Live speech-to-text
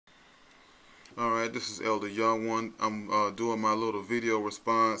Alright, this is Elder Young One. I'm doing my little video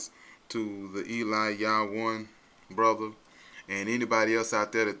response to the Yah one brother. And anybody else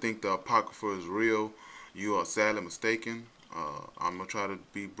out there that think the Apocrypha is real, you are sadly mistaken. I'm going to try to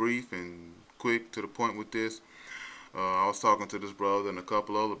be brief and quick to the point with this. I was talking to this brother and a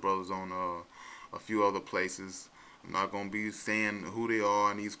couple other brothers on a few other places. I'm not going to be saying who they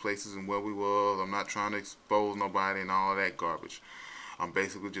are in these places and where we was. I'm not trying to expose nobody and all that garbage. I'm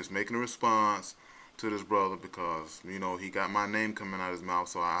basically just making a response to this brother because, you know, he got my name coming out of his mouth,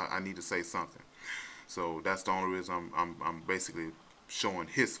 so I need to say something. So that's the only reason I'm basically showing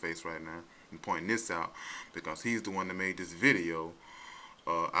his face right now and pointing this out, because he's the one that made this video.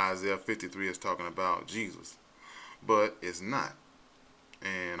 Isaiah 53 is talking about Jesus, but it's not.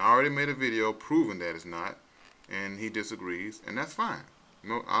 And I already made a video proving that it's not, and he disagrees, and that's fine.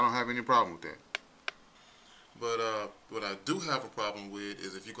 No, I don't have any problem with that. But what I do have a problem with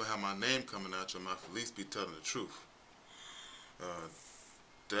is if you're gonna have my name coming out your mouth, at least be telling the truth.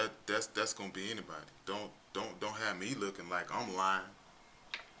 That's gonna be anybody. Don't have me looking like I'm lying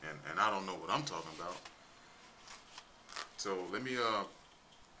and I don't know what I'm talking about. So let me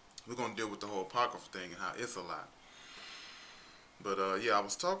we're gonna deal with the whole Apocrypha thing and how it's a lie. But yeah, I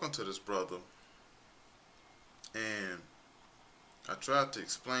was talking to this brother and I tried to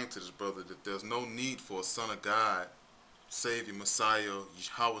explain to this brother that there's no need for a Son of God, Savior, Messiah,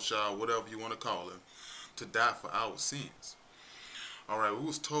 yahawashi, whatever you want to call him, to die for our sins. Alright, we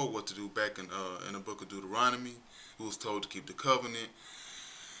was told what to do back in the book of Deuteronomy. We was told to keep the covenant,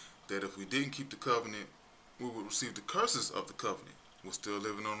 that if we didn't keep the covenant, we would receive the curses of the covenant. We're still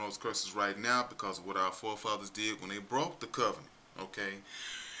living on those curses right now because of what our forefathers did when they broke the covenant. Okay?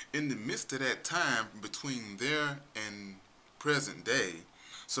 In the midst of that time between there and present day,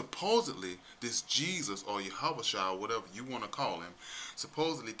 supposedly this Jesus or yahawashi, whatever you want to call him,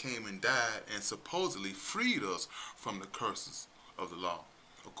 supposedly came and died and supposedly freed us from the curses of the law,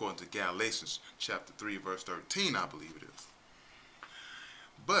 according to Galatians chapter 3 verse 13, I believe it is.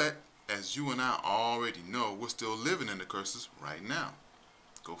 But as you and I already know, we're still living in the curses right now.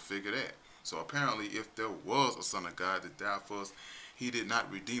 Go figure that. So apparently if there was a Son of God that died for us, he did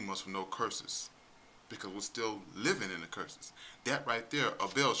not redeem us from no curses, because we're still living in the curses. That right there, a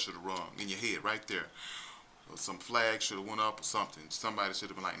bell should have rung in your head right there. Or some flag should have went up or something. Somebody should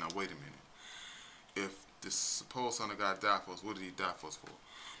have been like, now wait a minute. If this supposed Son of God died for us, what did he die for us for?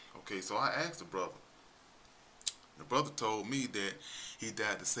 Okay, so I asked the brother. The brother told me that he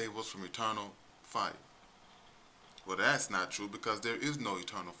died to save us from eternal fire. Well, that's not true, because there is no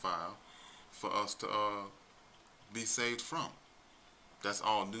eternal fire for us to be saved from. That's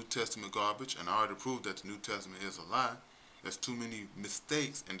all New Testament garbage, and I already proved that the New Testament is a lie. There's too many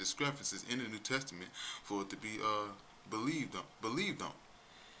mistakes and discrepancies in the New Testament for it to be believed on.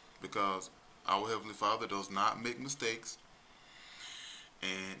 Because our Heavenly Father does not make mistakes,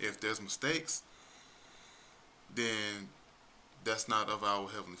 and if there's mistakes, then that's not of our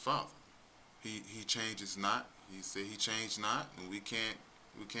Heavenly Father. He changes not. He said he changed not, and we can't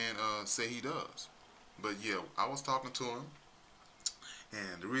say he does. But yeah, I was talking to him.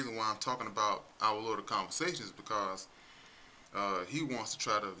 And the reason why I'm talking about our Lord of Conversation is because he wants to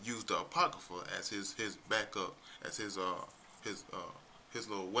try to use the Apocrypha as his backup, as his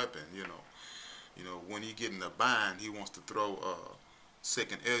little weapon. You know, when he get in a bind, he wants to throw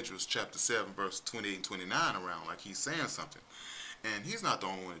 2nd Esdras chapter 7 verse 28 and 29 around like he's saying something. And he's not the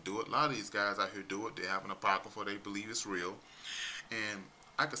only one to do it. A lot of these guys out here do it. They have an Apocrypha. They believe it's real, and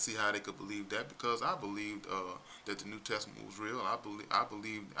I could see how they could believe that, because I believed that the New Testament was real.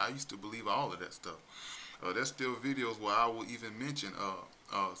 I used to believe all of that stuff. There's still videos where I will even mention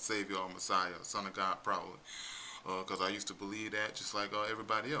Savior or Messiah, Son of God, probably, because I used to believe that just like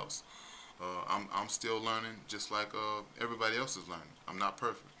everybody else. I'm still learning just like everybody else is learning. I'm not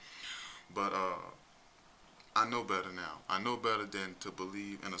perfect, but I know better now. I know better than to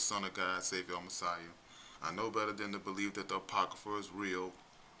believe in a Son of God, Savior or Messiah. I know better than to believe that the Apocrypha is real.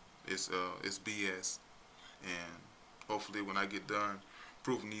 It's BS, and hopefully when I get done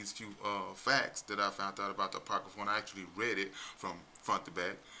proving these few facts that I found out about the Apocrypha, when I actually read it from front to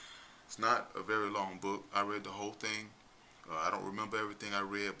back. It's not a very long book. I read the whole thing. I don't remember everything I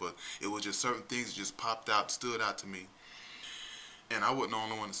read, but it was just certain things that just popped out, stood out to me. And I wasn't the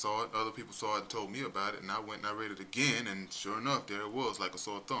only one that saw it. Other people saw it and told me about it, and I went and I read it again, and sure enough, there it was, like a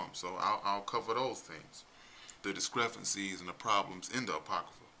sore thumb. So I'll cover those things, the discrepancies and the problems in the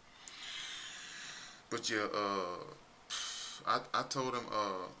Apocrypha. But yeah, I told him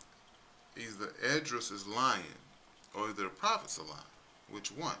either Esdras is lying or either the prophets are lying.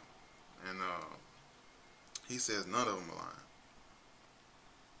 Which one? And he says none of them are lying.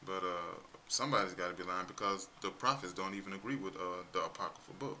 But somebody's got to be lying, because the prophets don't even agree with the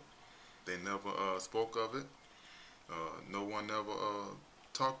Apocrypha book. They never spoke of it. No one ever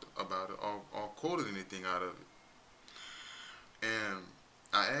talked about it or quoted anything out of it. And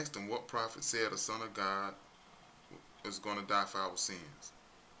I asked him what prophet said a son of God was going to die for our sins.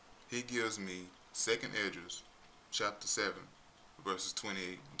 He gives me 2nd Esdras, chapter 7, verses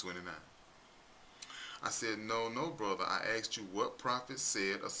 28 and 29. I said, no, brother. I asked you what prophet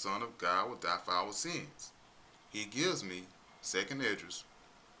said a son of God would die for our sins. He gives me 2nd Esdras,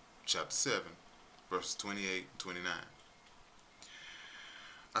 chapter 7, verses 28 and 29.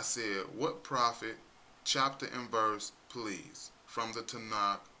 I said, what prophet, chapter and verse, please, from the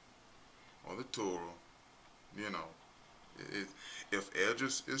Tanakh or the Torah, you know. If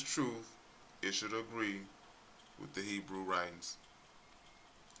Esdras is truth, it should agree with the Hebrew writings.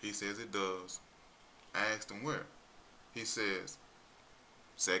 He says it does. I asked him where. He says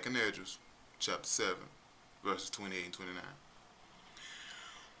 2nd Esdras, chapter 7, verses 28 and 29.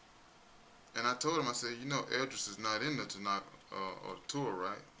 And I told him, I said, you know, Esdras is not in the Tanakh or the Torah,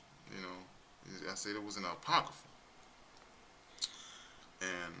 right? You know, I said it was in the Apocrypha.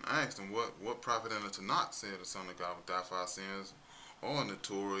 And I asked him what prophet in the Tanakh said the Son of God would die for our sins, or in the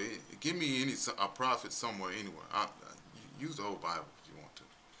Torah. Give me a prophet somewhere, anywhere. Use the whole Bible if you want to.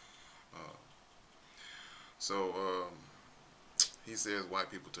 He says white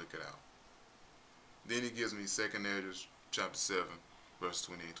people took it out. Then he gives me 2nd Esdras, chapter 7, verse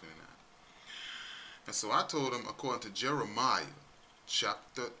 28 and 29. And so I told him, according to Jeremiah,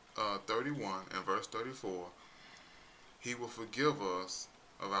 chapter 31 and verse 34, he will forgive us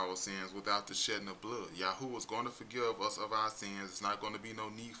of our sins without the shedding of blood. Yahuwah is going to forgive us of our sins. It's not going to be no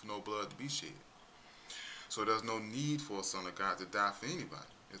need for no blood to be shed. So there's no need for a son of God to die for anybody.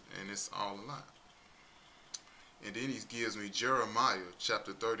 And it's all a lie. And then he gives me Jeremiah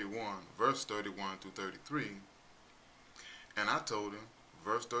chapter 31, verse 31 through 33. And I told him,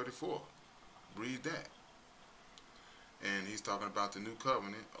 verse 34, read that. And he's talking about the new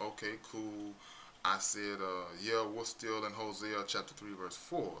covenant. Okay, cool. I said, yeah, we're still in Hosea chapter 3, verse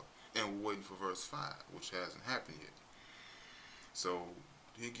 4, and we're waiting for verse 5, which hasn't happened yet. So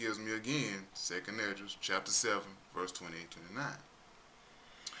he gives me again 2nd Esdras chapter 7, verse 28, 29.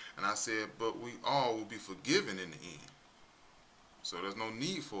 And I said, but we all will be forgiven in the end. So there's no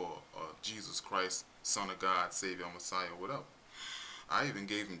need for Jesus Christ, Son of God, Savior, Messiah, whatever. I even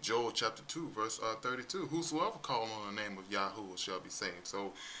gave him Joel chapter 2, verse 32. Whosoever call on the name of Yahuwah shall be saved.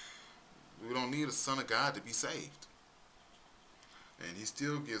 So we don't need a son of God to be saved. And he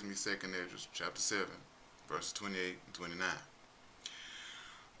still gives me 2nd Esdras chapter 7, verse 28 and 29.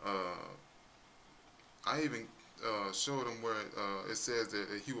 I even showed him where it says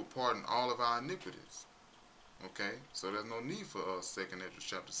that he will pardon all of our iniquities. Okay? So there's no need for 2nd Esdras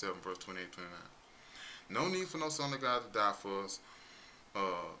chapter 7, verse 28, 29. No need for no son of God to die for us.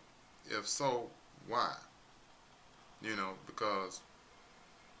 If so, why? You know, because,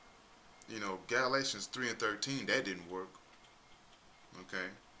 you know, Galatians 3 and 13, that didn't work. Okay?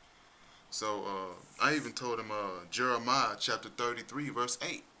 So, I even told him Jeremiah chapter 33, verse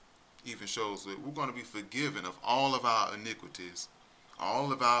 8 even shows that we're going to be forgiven of all of our iniquities,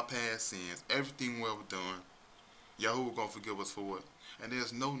 all of our past sins, everything we've ever done. Yahuwah going to forgive us for it. And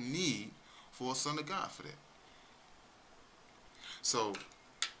there's no need for a son of God for that. So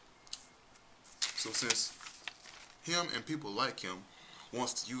since him and people like him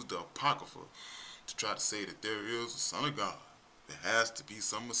wants to use the Apocrypha to try to say that there is a son of God, there has to be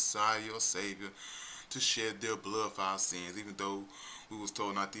some Messiah or Savior to shed their blood for our sins, even though we was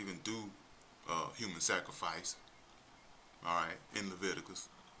told not to even do human sacrifice. All right, in Leviticus.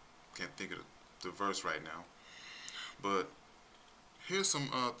 Can't think of the verse right now. But here's some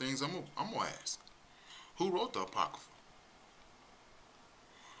things I'm gonna ask. Who wrote the Apocrypha?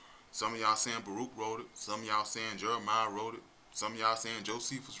 Some of y'all saying Baruch wrote it. Some of y'all saying Jeremiah wrote it. Some of y'all saying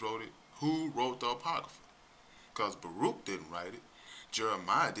Josephus wrote it. Who wrote the Apocrypha? Because Baruch didn't write it.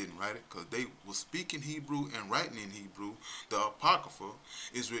 Jeremiah didn't write it because they were speaking Hebrew and writing in Hebrew. The Apocrypha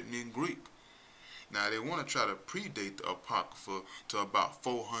is written in Greek. Now, they want to try to predate the Apocrypha to about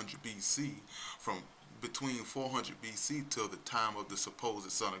 400 BC, from between 400 BC till the time of the supposed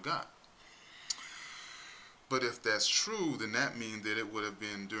Son of God. But if that's true, then that means that it would have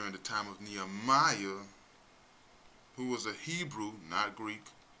been during the time of Nehemiah, who was a Hebrew, not Greek.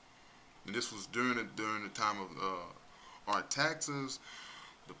 And this was during the time of Artaxerxes,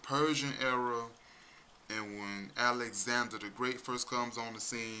 the Persian era, and when Alexander the Great first comes on the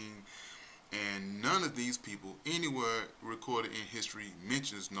scene, And none of these people anywhere recorded in history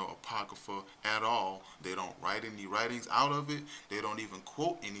mentions no Apocrypha at all. They don't write any writings out of it. They don't even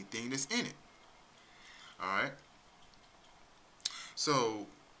quote anything that's in it. Alright? So,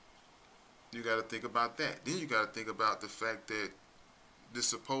 you got to think about that. Then you got to think about the fact that this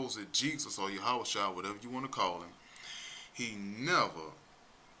supposed Jesus or yahawashi, whatever you want to call him, he never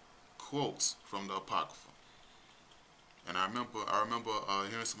quotes from the Apocrypha. And I remember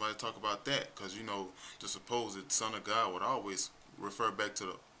hearing somebody talk about that, because you know the supposed Son of God would always refer back to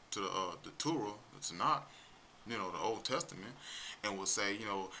the Torah, the Tanakh, you know, the Old Testament, and would say, you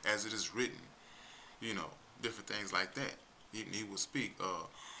know, as it is written, you know, different things like that. He would speak,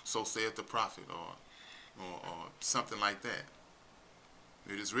 so saith the prophet, or something like that.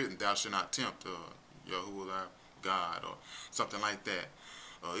 It is written, thou shalt not tempt Yahuwah thy God, or something like that.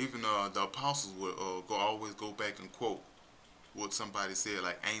 Even the apostles would always go back and quote what somebody said,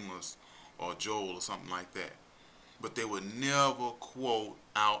 like Amos or Joel or something like that. But they would never quote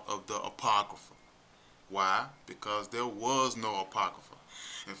out of the Apocrypha. Why? Because there was no Apocrypha.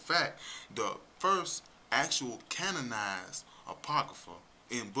 In fact, the first actual canonized Apocrypha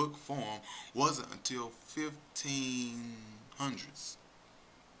in book form wasn't until 1500s.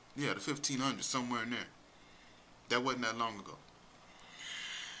 Yeah, the 1500s, somewhere in there. That wasn't that long ago.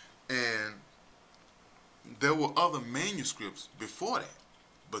 And there were other manuscripts before that,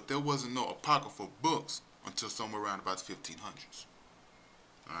 but there wasn't no Apocryphal books until somewhere around about the 1500s.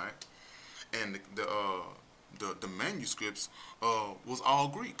 All right, and the manuscripts was all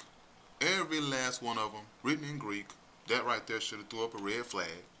Greek. Every last one of them written in Greek. That right there should have threw up a red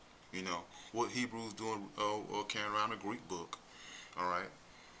flag. You know what Hebrews doing carrying around a Greek book. All right,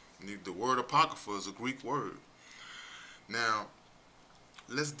 the word Apocrypha is a Greek word. Now,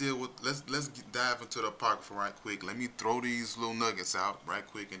 let's dive into the Apocrypha right quick. Let me throw these little nuggets out right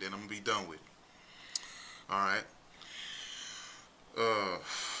quick, and then I'm gonna be done with it. All right.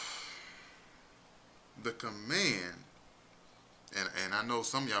 The command, and I know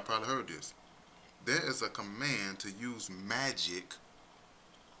some of y'all probably heard this. There is a command to use magic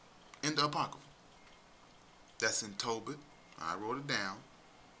in the Apocrypha. That's in Tobit. I wrote it down.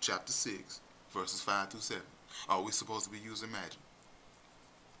 Chapter 6, verses 5 through 7. Are we supposed to be using magic?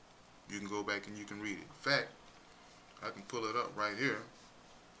 You can go back and you can read it. In fact, I can pull it up right here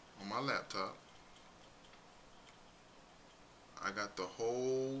on my laptop. I got the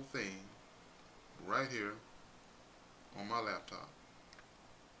whole thing right here on my laptop.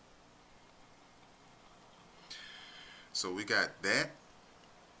 So we got that.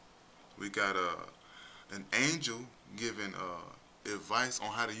 We got an angel giving advice on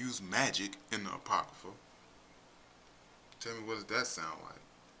how to use magic in the Apocrypha. Tell me, what does that sound like?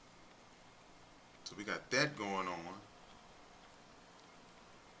 So we got that going on.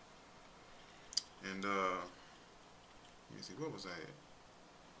 And let me see, what was I at?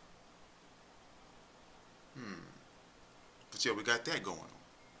 But yeah, we got that going on.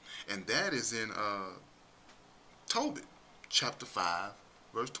 And that is in Tobit, chapter 5,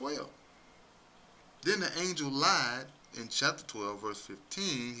 verse 12. Then the angel lied in chapter 12, verse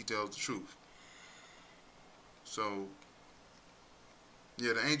 15. He tells the truth. So,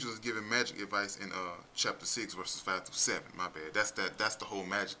 yeah, the angel is giving magic advice in chapter 6, verses 5 through 7. My bad. That's the whole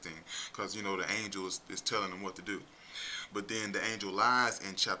magic thing. Because, you know, the angel is telling them what to do. But then the angel lies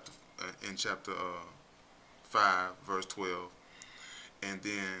in chapter 5, verse 12. And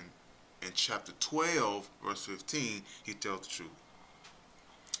then in chapter 12, verse 15, he tells the truth.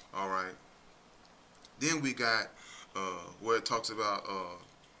 All right. Then we got where it talks about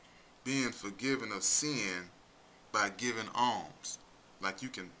being forgiven of sin by giving alms. Like you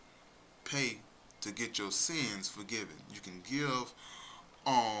can pay to get your sins forgiven. You can give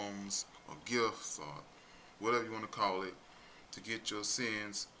alms or gifts or whatever you want to call it to get your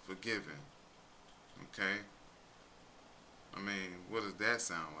sins forgiven. Okay? I mean, what does that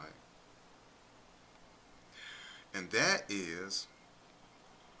sound like? And that is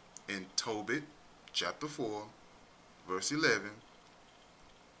in Tobit, chapter 4, verse 11,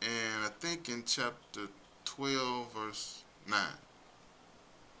 and I think in chapter 12, verse 9.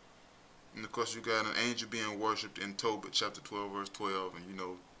 And of course, you got an angel being worshipped in Tobit, chapter 12, verse 12, and you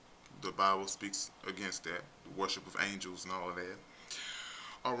know the Bible speaks against that, the worship of angels and all of that.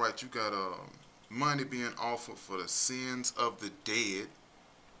 All right, you got money being offered for the sins of the dead.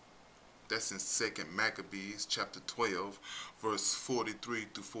 That's in 2 Maccabees, chapter 12, verse 43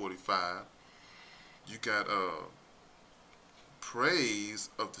 through 45. You got praise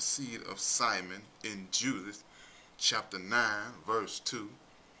of the seed of Simon in Judith, chapter 9, verse 2.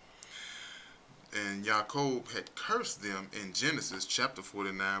 And Jacob had cursed them in Genesis chapter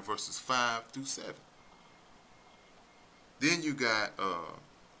 49, verses 5 through 7. Then you got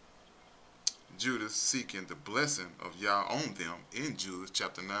Judah seeking the blessing of Yah on them in Judah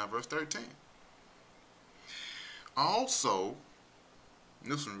chapter 9, verse 13. Also,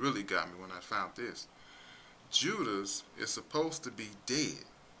 this one really got me when I found this. Judas is supposed to be dead.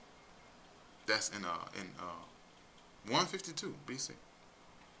 That's in 152 BC.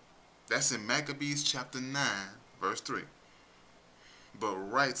 That's in Maccabees chapter 9, verse 3. But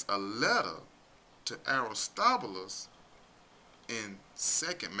writes a letter to Aristobulus in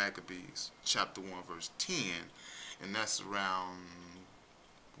 2nd Maccabees chapter 1, verse 10, and that's around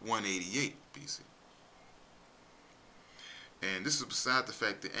 188 BC. And this is beside the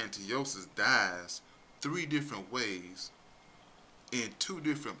fact that Antiochus dies 3 different ways in 2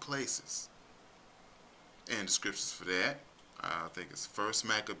 different places. And the scriptures for that, I think it's 1st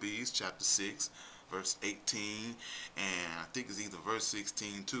Maccabees chapter 6, verse 18, and I think it's either verse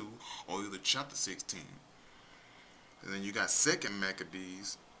 16 too, or either chapter 16. And then you got 2nd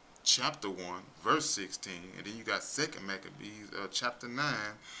Maccabees chapter 1, verse 16, and then you got 2nd Maccabees chapter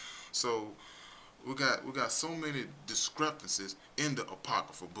 9. So we got so many discrepancies in the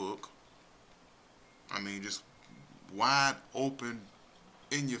Apocrypha book. I mean, just wide open,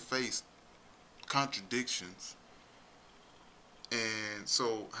 in your face contradictions. And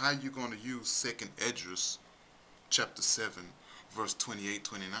so how you going to use 2nd Esdras chapter 7 verse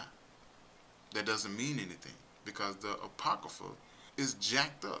 28-29? That doesn't mean anything, because the Apocrypha is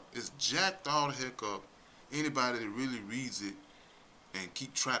jacked up. It's jacked all the heck up. Anybody that really reads it and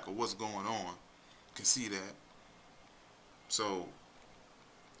keep track of what's going on can see that. So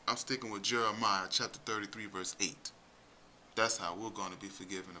I'm sticking with Jeremiah chapter 33 verse 8. That's how we're going to be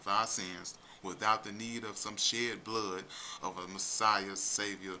forgiven of our sins without the need of some shed blood of a Messiah,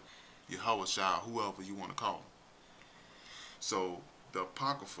 Savior, yahawashi, whoever you want to call him. So the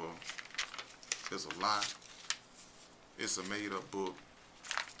Apocrypha is a lie. It's a made-up book,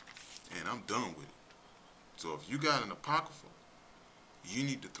 and I'm done with it. So if you got an Apocrypha, you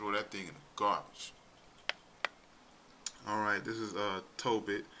need to throw that thing in the garbage. Alright, this is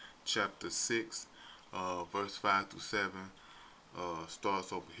Tobit chapter 6, verse 5 through 7.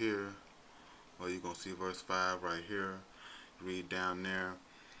 Starts over here. Well, you're going to see verse 5 right here. Read down there.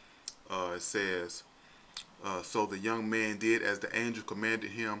 It says, so the young man did as the angel commanded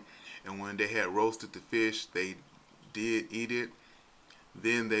him, and when they had roasted the fish, they did eat it.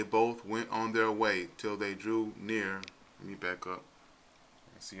 Then they both went on their way till they drew near. Let me back up.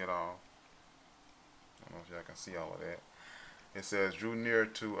 You can see it all. I don't know if y'all can see all of that. It says, drew near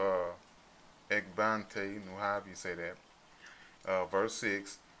to Egbante, however you say that. Verse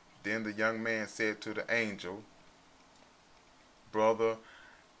 6. Then the young man said to the angel, Brother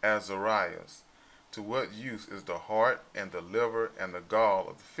Azarias, to what use is the heart and the liver and the gall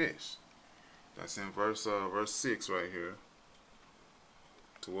of the fish? That's in verse 6 right here.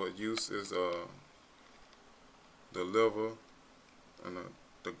 To what use is the liver and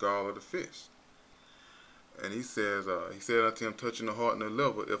the gall of the fish? And he says, he said unto him, touching the heart and the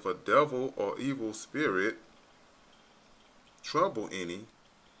liver, if a devil or evil spirit trouble any,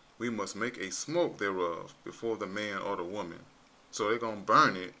 we must make a smoke thereof before the man or the woman. So they're going to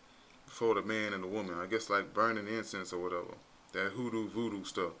burn it before the man and the woman. I guess like burning incense or whatever. That hoodoo voodoo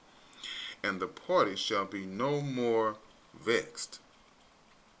stuff. And the party shall be no more vexed.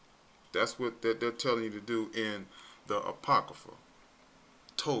 That's what they're telling you to do in the Apocrypha.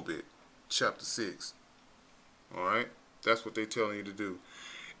 Tobit chapter 6. Alright? That's what they're telling you to do.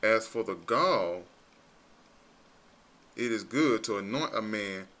 As for the gall, it is good to anoint a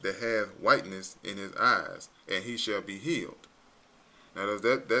man that hath whiteness in his eyes, and he shall be healed. Now, does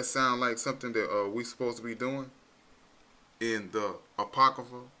that sound like something that we supposed to be doing in the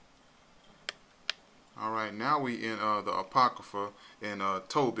Apocrypha? All right, now we in the Apocrypha in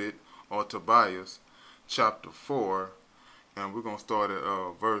Tobit or Tobias chapter 4, and we're gonna start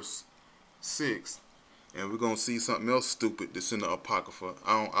at verse 6, and we're gonna see something else stupid that's in the Apocrypha.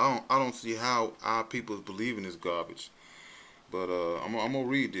 I don't see how our people believe in this garbage. But I'm going to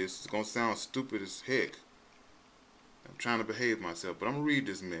read this. It's going to sound stupid as heck. I'm trying to behave myself, but I'm going to read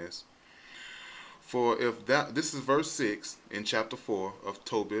this mess. For if that, this is verse 6 in chapter 4 of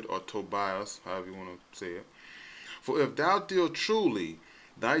Tobit or Tobias, however you want to say it. For if thou deal truly,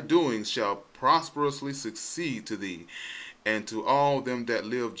 thy doings shall prosperously succeed to thee, and to all them that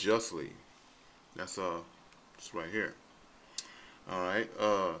live justly. That's right here. All right.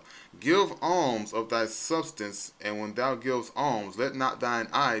 Give alms of thy substance, and when thou givest alms, let not thine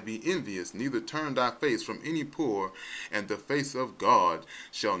eye be envious, neither turn thy face from any poor, and the face of God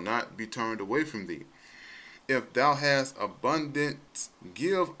shall not be turned away from thee. If thou hast abundance,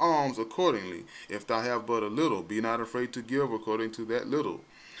 give alms accordingly. If thou have but a little, be not afraid to give according to that little.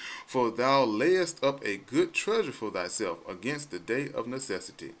 For thou layest up a good treasure for thyself against the day of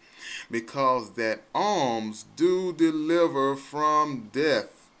necessity, because that alms do deliver from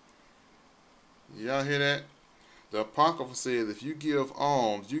death. Y'all hear that? The Apocrypha says if you give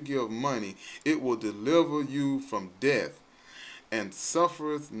alms, you give money, it will deliver you from death, and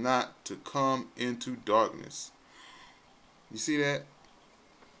suffereth not to come into darkness. You see that?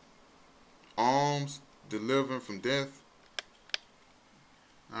 Alms delivering from death.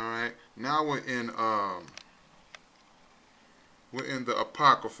 All right. Now we're in the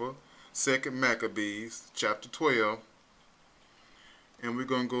Apocrypha, 2nd Maccabees, chapter 12, and we're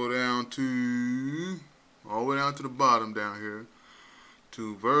gonna go down to all the way down to the bottom down here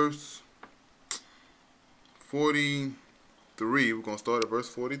to verse 43. We're gonna start at verse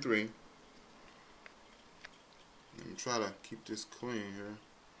 43. Let me try to keep this clean here.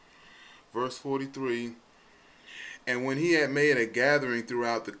 Verse 43. And when he had made a gathering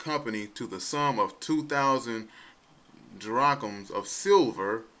throughout the company to the sum of 2,000 drachms of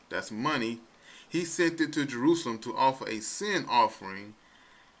silver, that's money, he sent it to Jerusalem to offer a sin offering,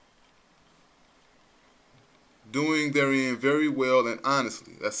 doing therein very well and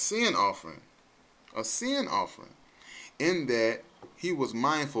honestly. A sin offering. A sin offering. In that he was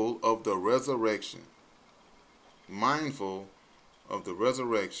mindful of the resurrection. Mindful of the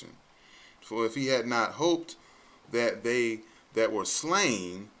resurrection. For if he had not hoped that they that were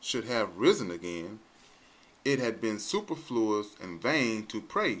slain should have risen again, it had been superfluous and vain to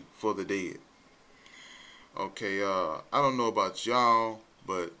pray for the dead. Okay, I don't know about y'all,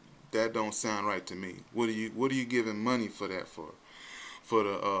 but that don't sound right to me. What are you giving money for that for? For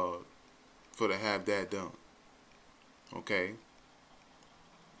to have that done. Okay.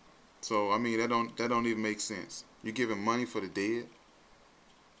 So I mean that don't even make sense. You're giving money for the dead?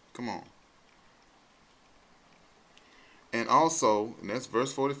 Come on. And also, and that's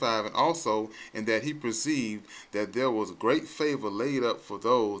verse 45, and also in that he perceived that there was great favor laid up for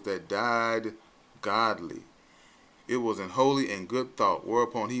those that died godly. It was an holy and good thought,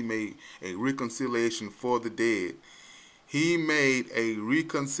 whereupon he made a reconciliation for the dead. He made a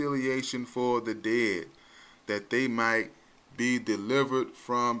reconciliation for the dead, that they might be delivered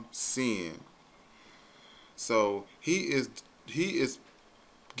from sin. So he is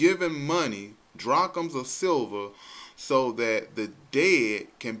giving money, drachms of silver, so that the dead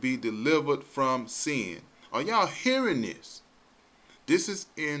can be delivered from sin. Are y'all hearing this? This is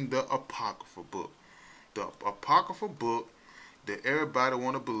in the Apocrypha book. The Apocrypha book that everybody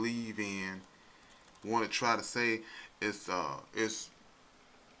want to believe in, want to try to say it's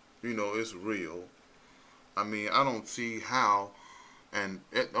real. I mean, I don't see how. And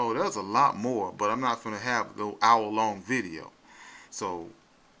there's a lot more, but I'm not gonna have the hour-long video. So,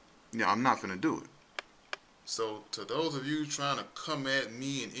 yeah, I'm not gonna do it. So, to those of you trying to come at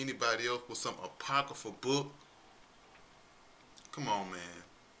me and anybody else with some Apocrypha book, come on, man.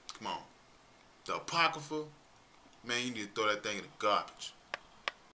 Come on. The Apocrypha, man, you need to throw that thing in the garbage.